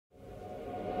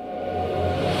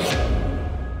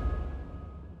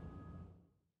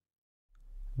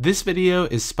This video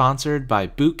is sponsored by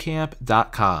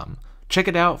Bootcamp.com. Check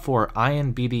it out for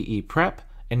INBDE prep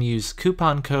and use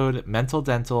coupon code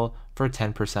MENTALDENTAL for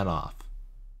 10% off.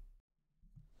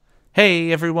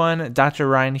 Hey everyone, Dr.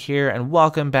 Ryan here, and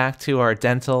welcome back to our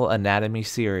dental anatomy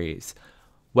series.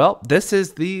 Well, this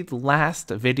is the last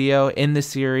video in the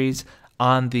series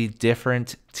on the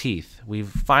different teeth. We've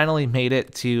finally made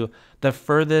it to the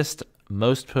furthest,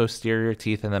 most posterior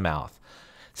teeth in the mouth.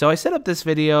 So I set up this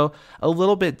video a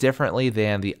little bit differently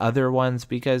than the other ones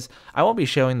because I won't be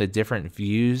showing the different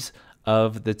views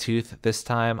of the tooth this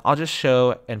time. I'll just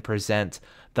show and present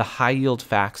the high yield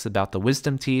facts about the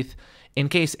wisdom teeth in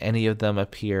case any of them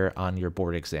appear on your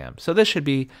board exam. So this should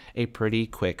be a pretty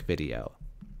quick video.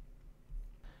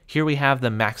 Here we have the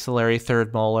maxillary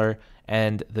third molar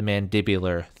and the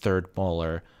mandibular third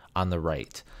molar on the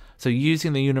right. So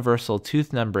using the universal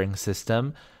tooth numbering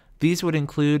system, these would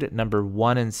include number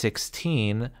 1 and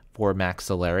 16 for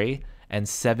maxillary and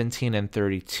 17 and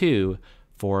 32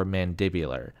 for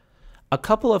mandibular. A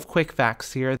couple of quick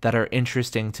facts here that are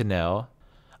interesting to know.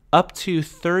 Up to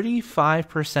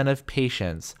 35% of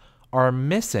patients are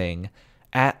missing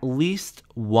at least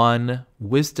one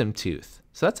wisdom tooth.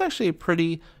 So that's actually a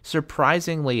pretty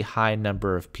surprisingly high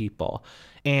number of people.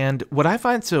 And what I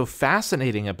find so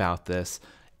fascinating about this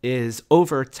is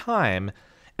over time,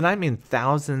 and I mean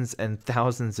thousands and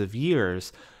thousands of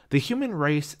years, the human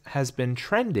race has been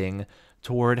trending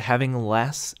toward having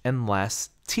less and less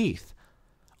teeth.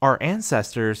 Our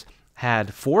ancestors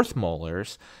had fourth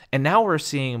molars, and now we're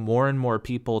seeing more and more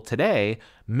people today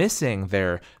missing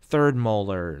their third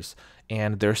molars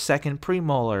and their second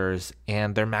premolars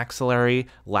and their maxillary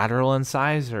lateral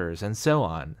incisors and so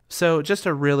on. So just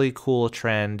a really cool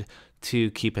trend to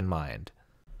keep in mind.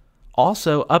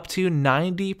 Also, up to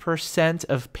 90%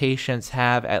 of patients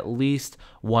have at least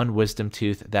one wisdom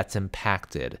tooth that's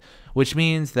impacted, which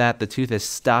means that the tooth is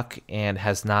stuck and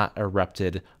has not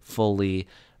erupted fully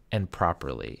and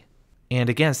properly. And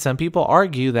again, some people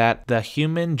argue that the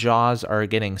human jaws are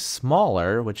getting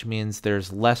smaller, which means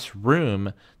there's less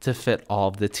room to fit all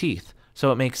of the teeth.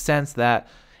 So it makes sense that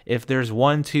if there's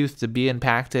one tooth to be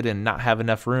impacted and not have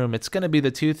enough room, it's going to be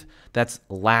the tooth that's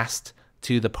last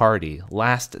to the party,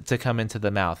 last to come into the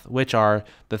mouth, which are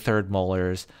the third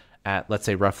molars at, let's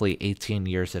say, roughly 18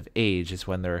 years of age is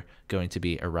when they're going to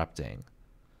be erupting.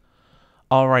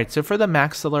 All right, so for the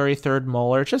maxillary third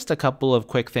molar, just a couple of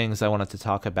quick things I wanted to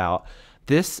talk about.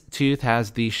 This tooth has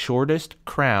the shortest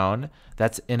crown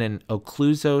that's in an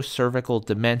occlusocervical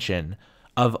dimension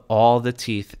of all the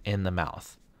teeth in the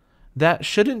mouth. That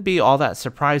shouldn't be all that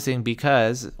surprising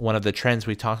because one of the trends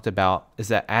we talked about is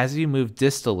that as you move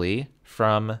distally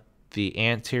from the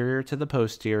anterior to the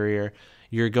posterior,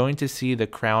 you're going to see the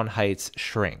crown heights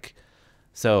shrink.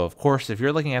 So of course, if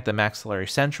you're looking at the maxillary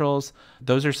centrals,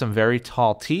 those are some very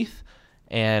tall teeth.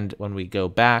 And when we go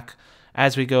back,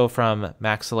 as we go from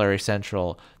maxillary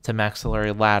central to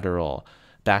maxillary lateral,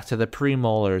 back to the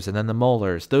premolars and then the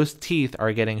molars, those teeth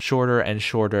are getting shorter and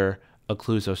shorter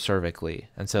occlusocervically.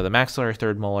 And so the maxillary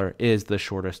third molar is the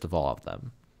shortest of all of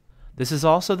them. This is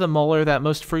also the molar that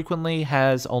most frequently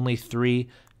has only 3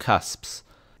 cusps.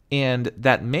 And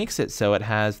that makes it so it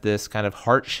has this kind of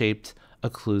heart-shaped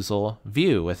occlusal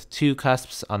view with 2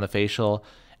 cusps on the facial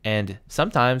and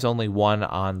sometimes only 1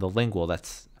 on the lingual.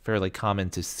 That's fairly common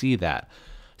to see that.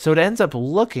 So it ends up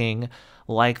looking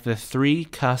like the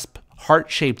 3-cusp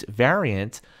heart-shaped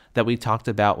variant that we talked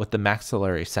about with the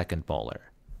maxillary second molar.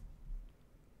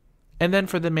 And then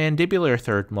for the mandibular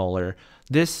third molar,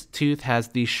 this tooth has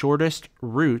the shortest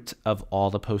root of all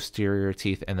the posterior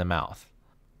teeth in the mouth.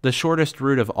 The shortest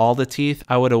root of all the teeth,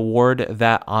 I would award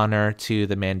that honor to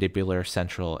the mandibular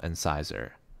central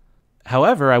incisor.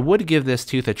 However, I would give this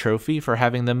tooth a trophy for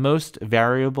having the most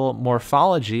variable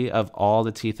morphology of all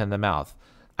the teeth in the mouth.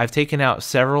 I've taken out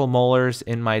several molars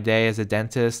in my day as a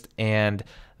dentist, and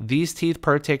these teeth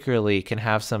particularly can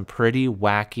have some pretty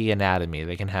wacky anatomy.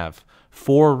 They can have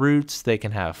 4 roots, they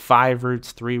can have 5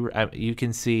 roots, 3, you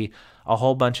can see a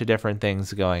whole bunch of different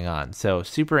things going on. So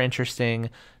super interesting,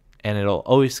 and it'll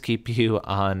always keep you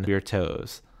on your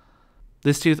toes.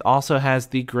 This tooth also has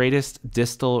the greatest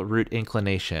distal root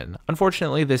inclination.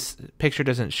 Unfortunately, this picture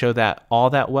doesn't show that all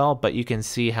that well, but you can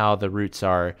see how the roots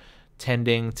are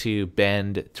tending to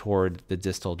bend toward the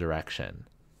distal direction.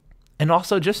 And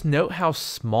also just note how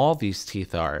small these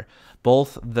teeth are.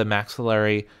 Both the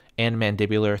maxillary and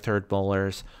mandibular third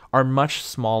molars are much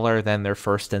smaller than their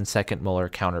first and second molar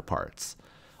counterparts.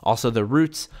 Also, the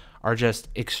roots are just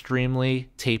extremely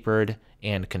tapered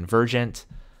and convergent.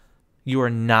 You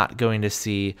are not going to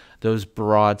see those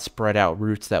broad spread out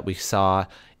roots that we saw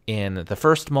in the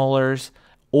first molars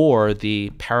or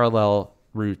the parallel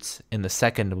roots in the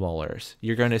second molars.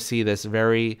 You're going to see this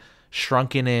very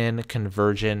shrunken in,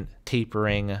 convergent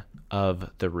tapering of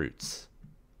the roots.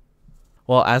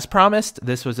 Well, as promised,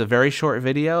 this was a very short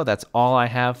video. That's all I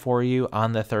have for you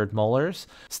on the third molars.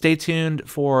 Stay tuned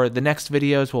for the next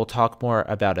videos. We'll talk more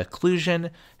about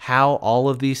occlusion, how all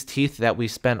of these teeth that we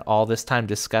spent all this time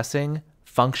discussing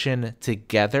function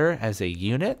together as a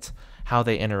unit, how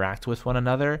they interact with one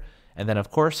another. And then,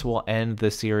 of course, we'll end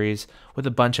the series with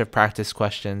a bunch of practice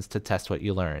questions to test what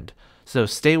you learned. So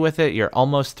stay with it. You're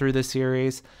almost through the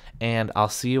series, and I'll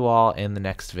see you all in the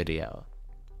next video.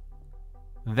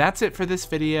 That's it for this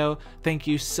video. Thank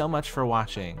you so much for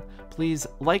watching. Please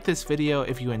like this video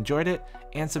if you enjoyed it,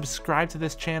 and subscribe to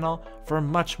this channel for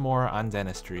much more on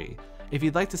dentistry. If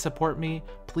you'd like to support me,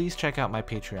 please check out my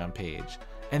Patreon page.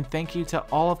 And thank you to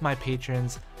all of my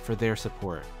patrons for their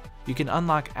support. You can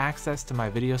unlock access to my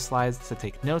video slides to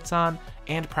take notes on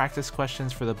and practice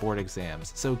questions for the board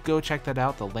exams, so go check that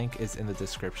out. The link is in the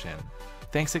description.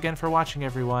 Thanks again for watching,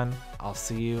 everyone. I'll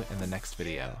see you in the next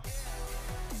video.